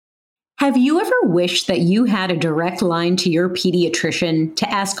Have you ever wished that you had a direct line to your pediatrician to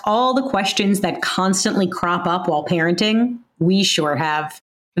ask all the questions that constantly crop up while parenting? We sure have.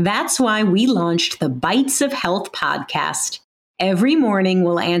 That's why we launched the Bites of Health podcast. Every morning,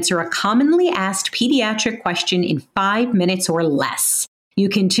 we'll answer a commonly asked pediatric question in 5 minutes or less. You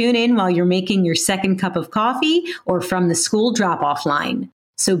can tune in while you're making your second cup of coffee or from the school drop-off line.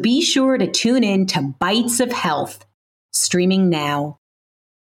 So be sure to tune in to Bites of Health, streaming now.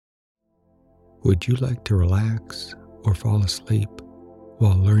 Would you like to relax or fall asleep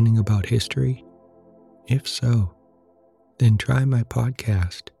while learning about history? If so, then try my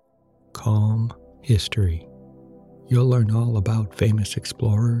podcast, Calm History. You'll learn all about famous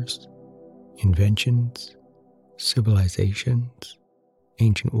explorers, inventions, civilizations,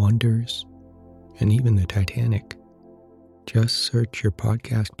 ancient wonders, and even the Titanic. Just search your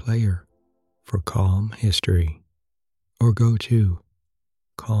podcast player for Calm History or go to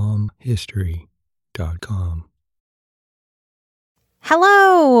calmhistory.com.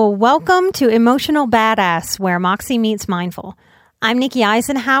 Hello, welcome to Emotional Badass, where Moxie meets Mindful. I'm Nikki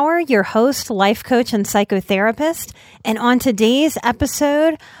Eisenhower, your host, life coach, and psychotherapist. And on today's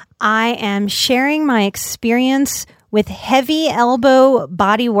episode, I am sharing my experience with heavy elbow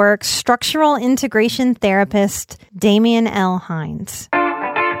bodywork structural integration therapist, Damian L. Hines.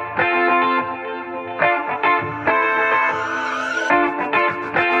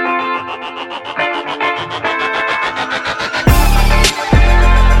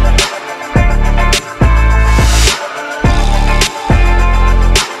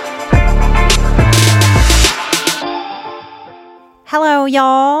 Hello,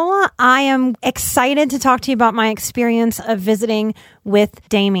 y'all. I am excited to talk to you about my experience of visiting with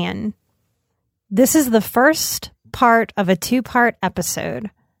Damian. This is the first part of a 2-part episode.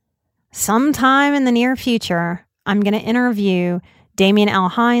 Sometime in the near future, I'm going to interview Damian L.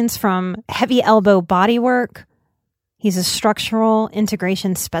 Hines from Heavy Elbow Bodywork. He's a structural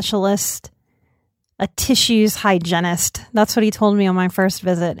integration specialist, a tissues hygienist. That's what he told me on my first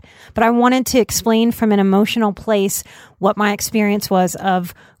visit. But I wanted to explain from an emotional place what my experience was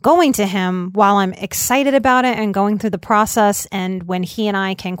of going to him while I'm excited about it and going through the process. And when he and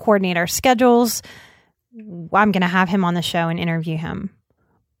I can coordinate our schedules, I'm going to have him on the show and interview him.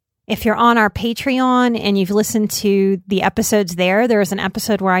 If you're on our Patreon and you've listened to the episodes there's an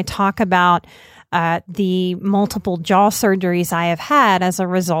episode where I talk about the multiple jaw surgeries I have had as a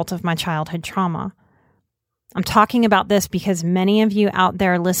result of my childhood trauma. I'm talking about this because many of you out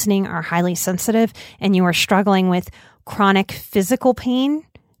there listening are highly sensitive and you are struggling with chronic physical pain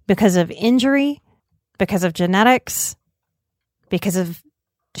because of injury, because of genetics, because of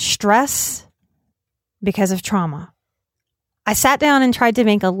stress, because of trauma. I sat down and tried to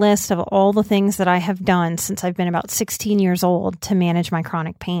make a list of all the things that I have done since I've been about 16 years old to manage my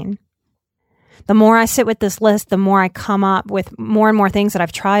chronic pain. The more I sit with this list, the more I come up with more and more things that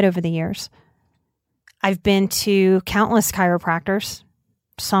I've tried over the years. I've been to countless chiropractors,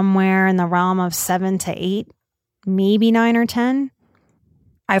 somewhere in the realm of 7 to 8, maybe 9 or 10.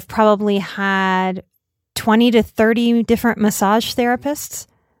 I've probably had 20 to 30 different massage therapists.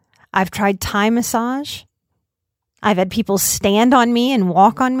 I've tried Thai massage. I've had people stand on me and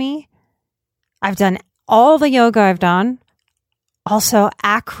walk on me. I've done all the yoga I've done. Also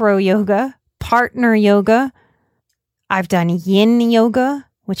acro yoga, partner yoga. I've done yin yoga,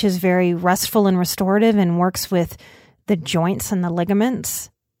 which is very restful and restorative and works with the joints and the ligaments.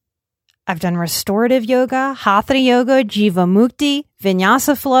 I've done restorative yoga, hatha yoga, jiva mukti,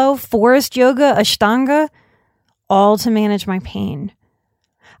 vinyasa flow, forest yoga, ashtanga, all to manage my pain.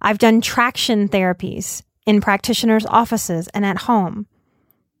 I've done traction therapies in practitioners' offices and at home.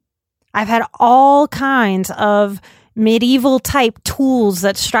 I've had all kinds of medieval type tools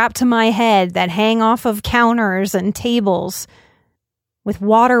that strap to my head that hang off of counters and tables with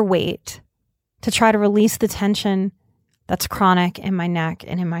water weight to try to release the tension that's chronic in my neck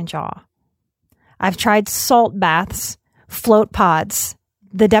and in my jaw. I've tried salt baths, float pods,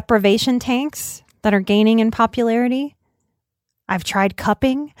 the deprivation tanks that are gaining in popularity. I've tried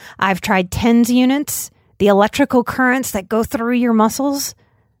cupping. I've tried TENS units, the electrical currents that go through your muscles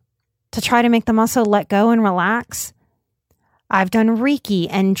to try to make the muscle let go and relax. I've done Reiki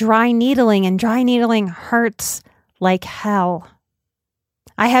and dry needling hurts like hell.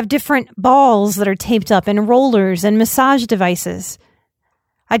 I have different balls that are taped up and rollers and massage devices.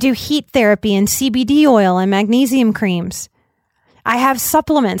 I do heat therapy and CBD oil and magnesium creams. I have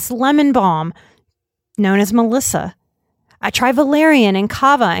supplements, lemon balm, known as Melissa. I try valerian and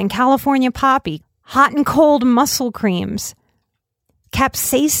kava and California poppy, hot and cold muscle creams,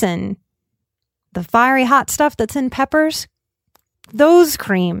 capsaicin, the fiery hot stuff that's in peppers, those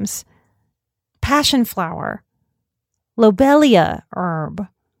creams. passion flower, lobelia herb.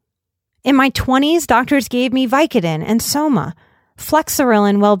 In my 20s, doctors gave me Vicodin and Soma, Flexeril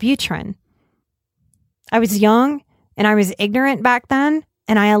and Wellbutrin. I was young and I was ignorant back then,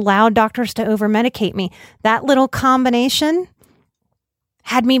 and I allowed doctors to over-medicate me. That little combination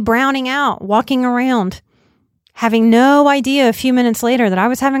had me browning out, walking around, having no idea a few minutes later that I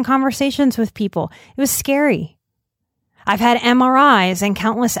was having conversations with people. It was scary. I've had MRIs and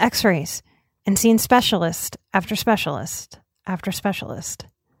countless x-rays and seen specialist after specialist after specialist.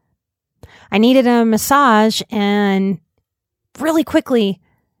 I needed a massage and really quickly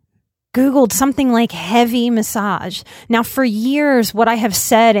Googled something like heavy massage. Now, for years, what I have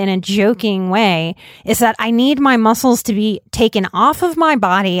said in a joking way is that I need my muscles to be taken off of my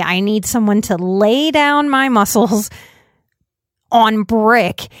body. I need someone to lay down my muscles on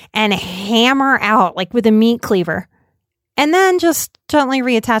brick and hammer out like with a meat cleaver, and then just gently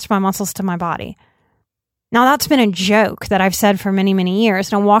reattach my muscles to my body. Now, that's been a joke that I've said for many, many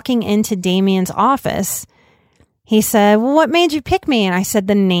years. Now, walking into Damien's office, he said, well, what made you pick me? And I said,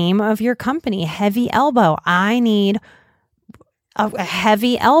 the name of your company, Heavy Elbow. I need a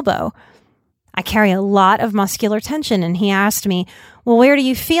heavy elbow. I carry a lot of muscular tension. And he asked me, well, where do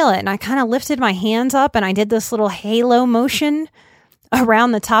you feel it? And I kind of lifted my hands up and I did this little halo motion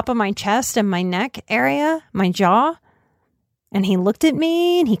around the top of my chest and my neck area, my jaw. And he looked at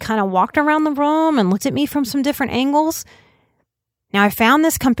me and he kind of walked around the room and looked at me from some different angles. Now I found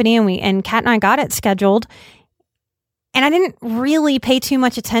this company and Kat and I got it scheduled. And I didn't really pay too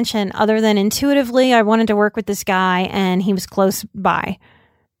much attention other than intuitively I wanted to work with this guy and he was close by.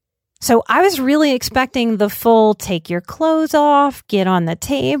 So I was really expecting the full take your clothes off, get on the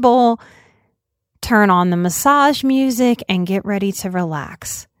table, turn on the massage music, and get ready to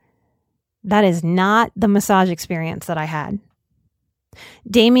relax. That is not the massage experience that I had.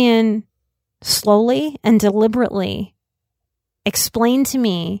 Damien slowly and deliberately explained to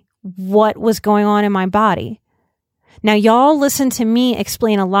me what was going on in my body. Now, y'all listen to me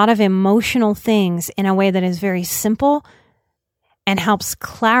explain a lot of emotional things in a way that is very simple and helps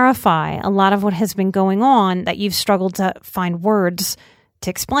clarify a lot of what has been going on that you've struggled to find words to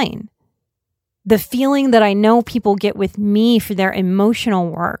explain. The feeling that I know people get with me for their emotional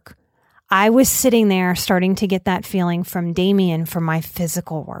work, I was sitting there starting to get that feeling from Damien for my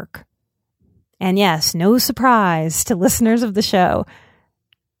physical work. And yes, no surprise to listeners of the show,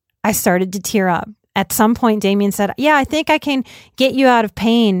 I started to tear up. At some point, Damien said, yeah, I think I can get you out of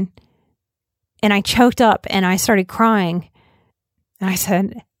pain. And I choked up and I started crying. And I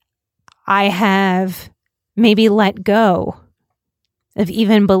said, I have maybe let go of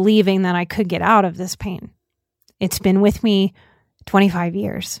even believing that I could get out of this pain. It's been with me 25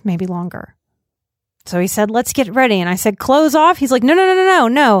 years, maybe longer. So he said, let's get ready. And I said, clothes off? He's like,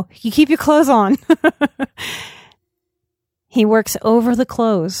 no. You keep your clothes on. He works over the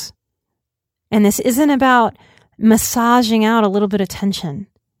clothes. And this isn't about massaging out a little bit of tension.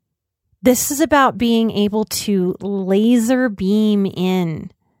 This is about being able to laser beam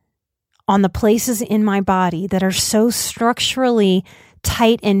in on the places in my body that are so structurally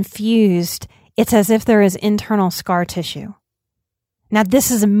tight and fused, it's as if there is internal scar tissue. Now, this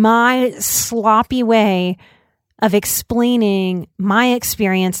is my sloppy way of explaining my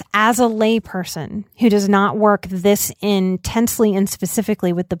experience as a layperson who does not work this intensely and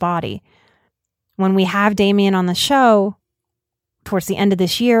specifically with the body. When we have Damien on the show towards the end of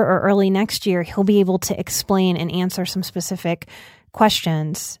this year or early next year, he'll be able to explain and answer some specific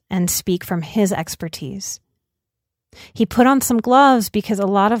questions and speak from his expertise. He put on some gloves because a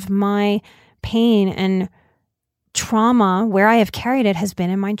lot of my pain and trauma, where I have carried it, has been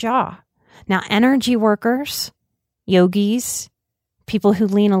in my jaw. Now, energy workers, yogis, people who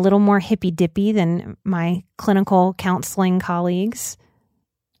lean a little more hippy-dippy than my clinical counseling colleagues,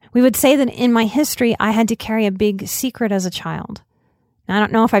 we would say that in my history, I had to carry a big secret as a child. Now, I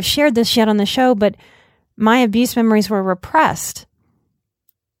don't know if I've shared this yet on the show, but my abuse memories were repressed.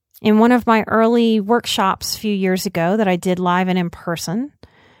 In one of my early workshops a few years ago that I did live and in person,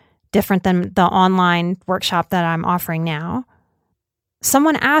 different than the online workshop that I'm offering now,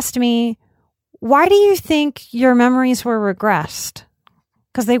 someone asked me, why do you think your memories were regressed?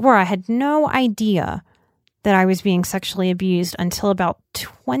 Because they were. I had no idea that I was being sexually abused until about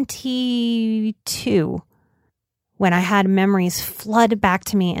 22, when I had memories flood back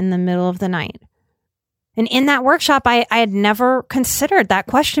to me in the middle of the night. And in that workshop, I had never considered that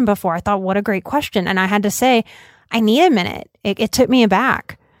question before. I thought, what a great question. And I had to say, I need a minute. It took me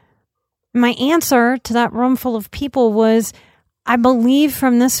aback. My answer to that room full of people was, I believe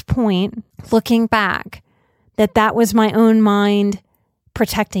from this point, looking back, that was my own mind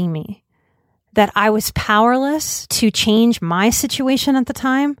protecting me. that I was powerless to change my situation at the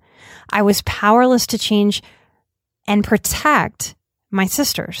time. I was powerless to change and protect my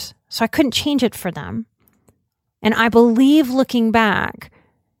sisters. So I couldn't change it for them. And I believe, looking back,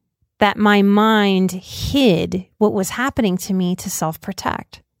 that my mind hid what was happening to me to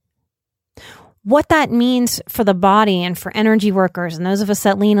self-protect. What that means for the body and for energy workers and those of us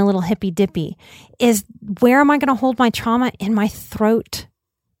that lean a little hippy-dippy is, where am I going to hold my trauma? In my throat,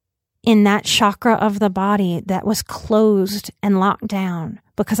 in that chakra of the body that was closed and locked down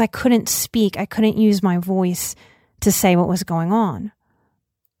because I couldn't speak. I couldn't use my voice to say what was going on.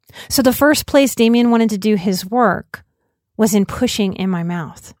 So the first place Damien wanted to do his work was in pushing in my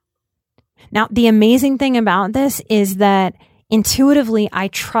mouth. Now, the amazing thing about this is that intuitively, I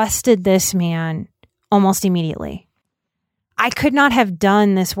trusted this man almost immediately. I could not have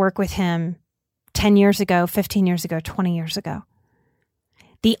done this work with him 10 years ago, 15 years ago, 20 years ago.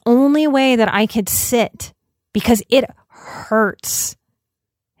 The only way that I could sit, because it hurts.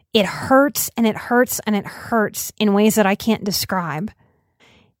 It hurts and it hurts and it hurts in ways that I can't describe.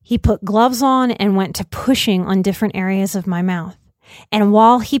 He put gloves on and went to pushing on different areas of my mouth. And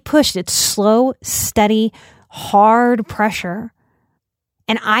while he pushed, it's slow, steady, hard pressure.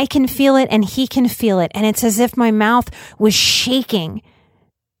 And I can feel it and he can feel it. And it's as if my mouth was shaking.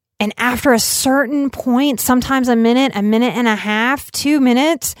 And after a certain point, sometimes a minute and a half, 2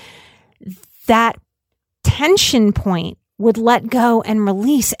 minutes, that tension point would let go and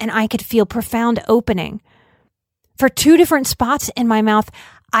release, and I could feel profound opening. For 2 different spots in my mouth,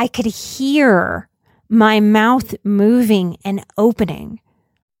 I could hear my mouth moving and opening.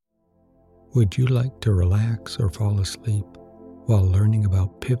 Would you like to relax or fall asleep while learning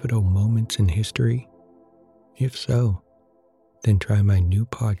about pivotal moments in history? If so, then try my new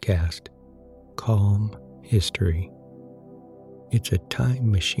podcast, Calm History. It's a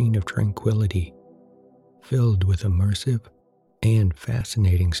time machine of tranquility, filled with immersive and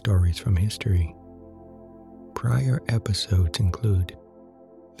fascinating stories from history. Prior episodes include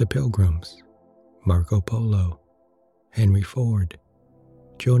The Pilgrims, Marco Polo, Henry Ford,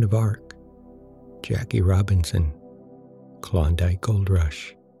 Joan of Arc, Jackie Robinson, Klondike Gold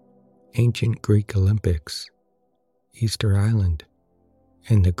Rush, Ancient Greek Olympics, Easter Island,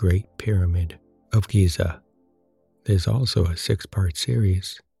 and the Great Pyramid of Giza. There's also a 6-part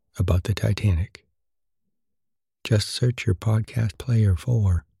series about the Titanic. Just search your podcast player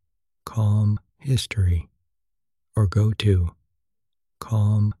for Calm History or go to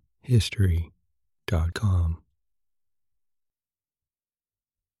calmhistory.com.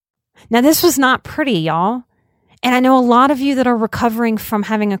 Now, this was not pretty, y'all. And I know a lot of you that are recovering from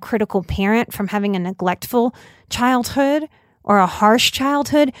having a critical parent, from having a neglectful childhood or a harsh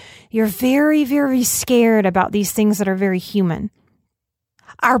childhood, you're very, very scared about these things that are very human.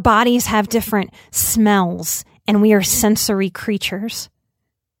 Our bodies have different smells, and we are sensory creatures.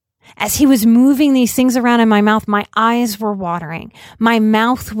 As he was moving these things around in my mouth, my eyes were watering. My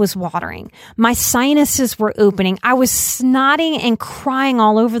mouth was watering. My sinuses were opening. I was snotting and crying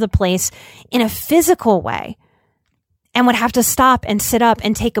all over the place in a physical way, and would have to stop and sit up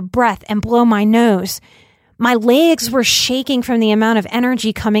and take a breath and blow my nose. My legs were shaking from the amount of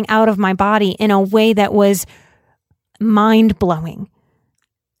energy coming out of my body in a way that was mind-blowing.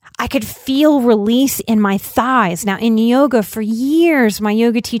 I could feel release in my thighs. Now, in yoga, for years, my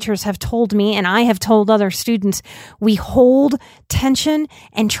yoga teachers have told me, and I have told other students, we hold tension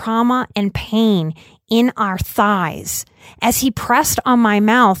and trauma and pain in our thighs. As he pressed on my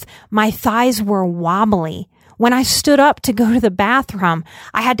mouth, my thighs were wobbly. When I stood up to go to the bathroom,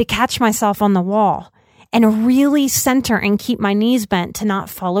 I had to catch myself on the wall and really center and keep my knees bent to not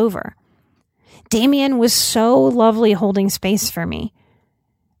fall over. Damien was so lovely holding space for me,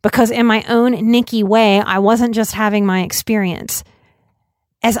 because in my own Nikki way, I wasn't just having my experience.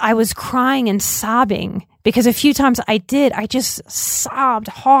 As I was crying and sobbing, because a few times I just sobbed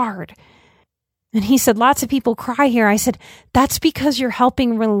hard. And he said, lots of people cry here. I said, that's because you're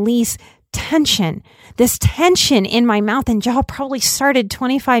helping release tension. This tension in my mouth and jaw probably started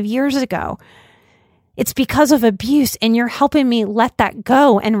 25 years ago. It's because of abuse, and you're helping me let that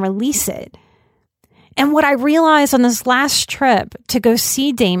go and release it. And what I realized on this last trip to go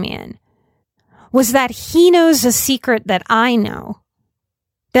see Damien was that he knows a secret that I know,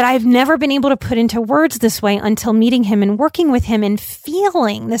 that I've never been able to put into words this way until meeting him and working with him and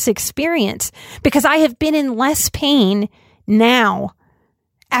feeling this experience, because I have been in less pain now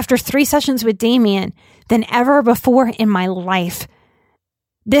after 3 sessions with Damien than ever before in my life.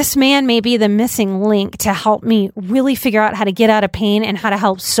 This man may be the missing link to help me really figure out how to get out of pain and how to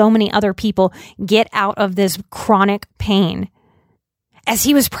help so many other people get out of this chronic pain. As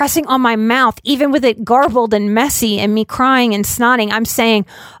he was pressing on my mouth, even with it garbled and messy and me crying and snotting, I'm saying,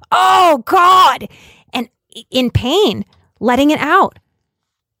 "Oh God," and in pain, letting it out.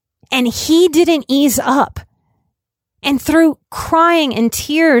 And he didn't ease up. And through crying and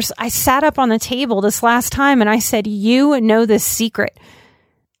tears, I sat up on the table this last time and I said, "You know this secret.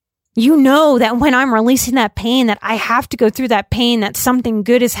 You know that when I'm releasing that pain, that I have to go through that pain, that something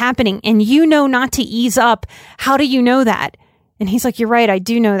good is happening. And you know not to ease up. How do you know that?" And he's like, "You're right. I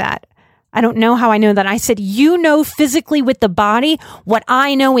do know that. I don't know how I know that." I said, "You know physically with the body what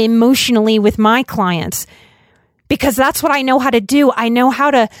I know emotionally with my clients, because that's what I know how to do. I know how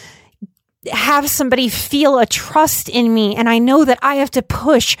to have somebody feel a trust in me. And I know that I have to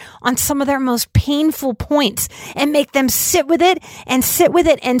push on some of their most painful points and make them sit with it and sit with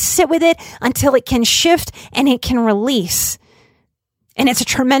it and sit with it until it can shift and it can release." And it's a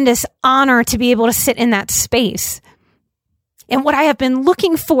tremendous honor to be able to sit in that space. And what I have been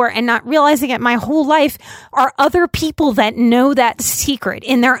looking for and not realizing it my whole life are other people that know that secret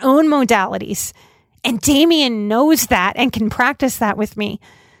in their own modalities. And Damien knows that and can practice that with me.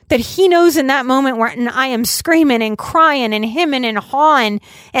 That he knows in that moment where I am screaming and crying and hemming and hawing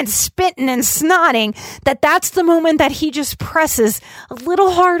and spitting and snotting, that's the moment that he just presses a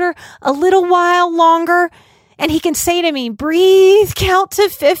little harder, a little while longer. And he can say to me, "Breathe, count to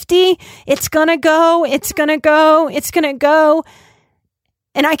 50. It's going to go. It's going to go. It's going to go."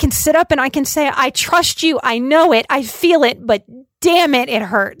 And I can sit up and I can say, "I trust you. I know it. I feel it, but damn it, it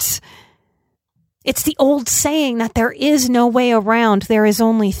hurts." It's the old saying that there is no way around. There is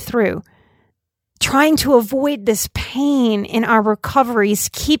only through. Trying to avoid this pain in our recoveries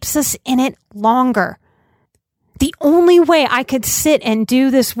keeps us in it longer. The only way I could sit and do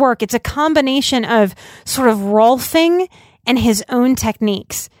this work, it's a combination of sort of Rolfing and his own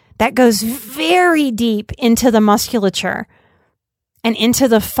techniques that goes very deep into the musculature and into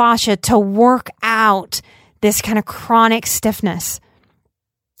the fascia to work out this kind of chronic stiffness.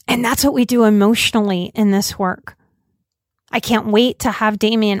 And that's what we do emotionally in this work. I can't wait to have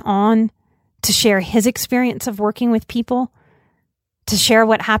Damien on to share his experience of working with people, to share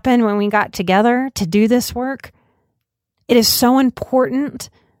what happened when we got together to do this work. It is so important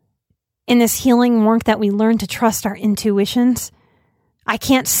in this healing work that we learn to trust our intuitions. I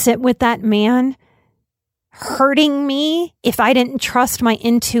can't sit with that man hurting me if I didn't trust my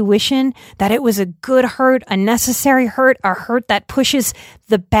intuition that it was a good hurt, a necessary hurt, a hurt that pushes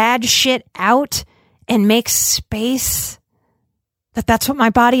the bad shit out and makes space. That's what my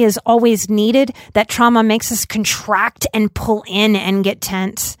body has always needed. That trauma makes us contract and pull in and get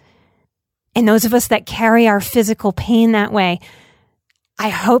tense. And those of us that carry our physical pain that way, I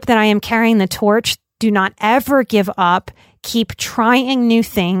hope that I am carrying the torch. Do not ever give up. Keep trying new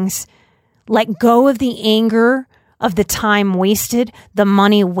things. Let go of the anger of the time wasted, the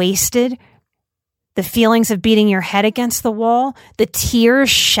money wasted, the feelings of beating your head against the wall, the tears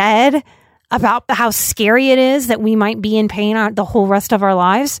shed about how scary it is that we might be in pain the whole rest of our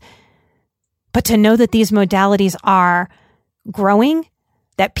lives. But to know that these modalities are growing,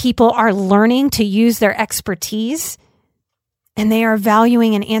 that people are learning to use their expertise, and they are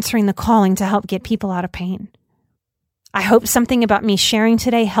valuing and answering the calling to help get people out of pain. I hope something about me sharing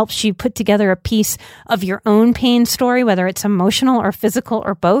today helps you put together a piece of your own pain story, whether it's emotional or physical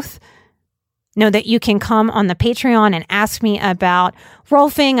or both. Know that you can come on the Patreon and ask me about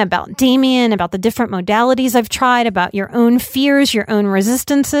Rolfing, about Damien, about the different modalities I've tried, about your own fears, your own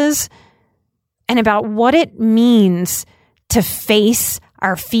resistances, and about what it means to face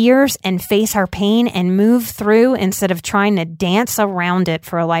our fears and face our pain and move through instead of trying to dance around it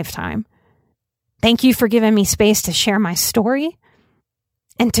for a lifetime. Thank you for giving me space to share my story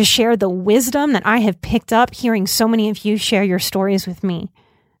and to share the wisdom that I have picked up hearing so many of you share your stories with me.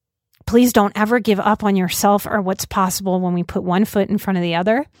 Please don't ever give up on yourself or what's possible when we put one foot in front of the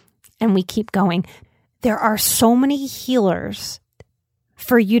other and we keep going. There are so many healers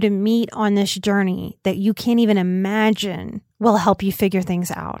for you to meet on this journey that you can't even imagine will help you figure things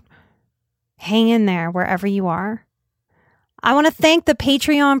out. Hang in there wherever you are. I want to thank the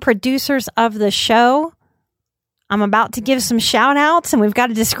Patreon producers of the show. I'm about to give some shout outs, and we've got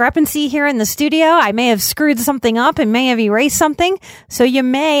a discrepancy here in the studio. I may have screwed something up and may have erased something, so you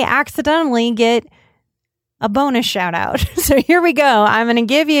may accidentally get a bonus shout out. So here we go. I'm going to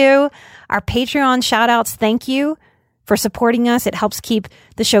give you our Patreon shout outs. Thank you for supporting us. It helps keep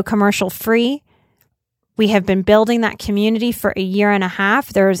the show commercial free. We have been building that community for 1.5 years.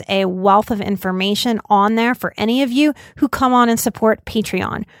 There's a wealth of information on there for any of you who come on and support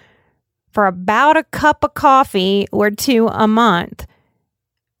Patreon. For about a cup of coffee or 2 a month,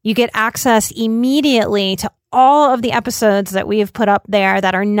 you get access immediately to all of the episodes that we have put up there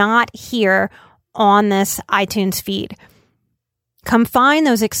that are not here on this iTunes feed. Come find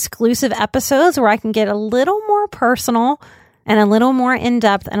those exclusive episodes where I can get a little more personal and a little more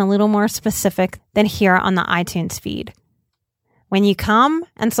in-depth and a little more specific than here on the iTunes feed. When you come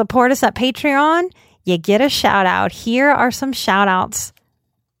and support us at Patreon, you get a shout out. Here are some shout outs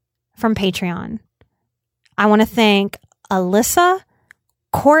from Patreon. I want to thank Alyssa,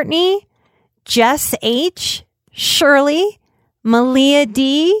 Courtney, Jess H, Shirley, Malia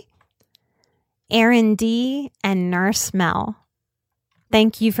D, Aaron D, and Nurse Mel.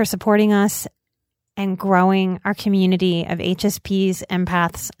 Thank you for supporting us and growing our community of HSPs,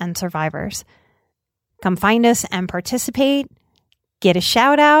 empaths, and survivors. Come find us and participate, get a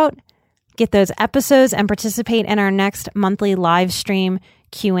shout out, get those episodes, and participate in our next monthly live stream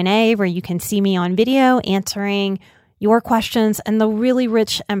Q&A where you can see me on video answering your questions and the really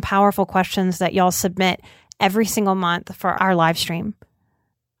rich and powerful questions that y'all submit every single month for our live stream.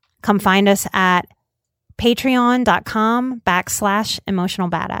 Come find us at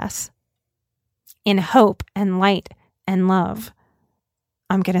patreon.com/emotionalbadass. In hope and light and love,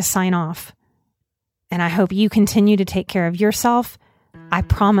 I'm going to sign off. And I hope you continue to take care of yourself. I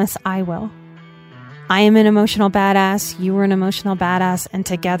promise I will. I am an emotional badass. You are an emotional badass. And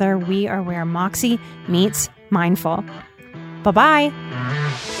together we are where Moxie meets mindful. Bye-bye.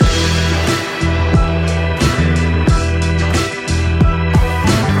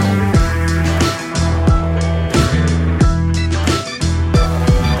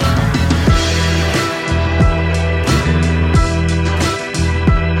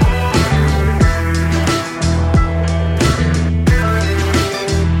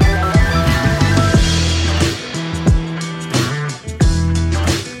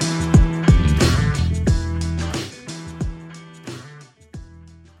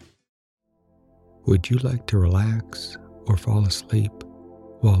 Would you like to relax or fall asleep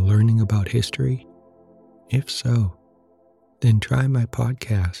while learning about history? If so, then try my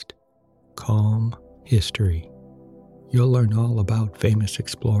podcast, Calm History. You'll learn all about famous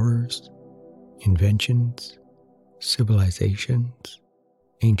explorers, inventions, civilizations,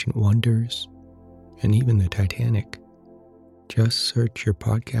 ancient wonders, and even the Titanic. Just search your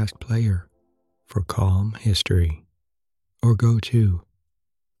podcast player for Calm History or go to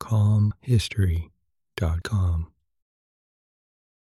calmhistory.com.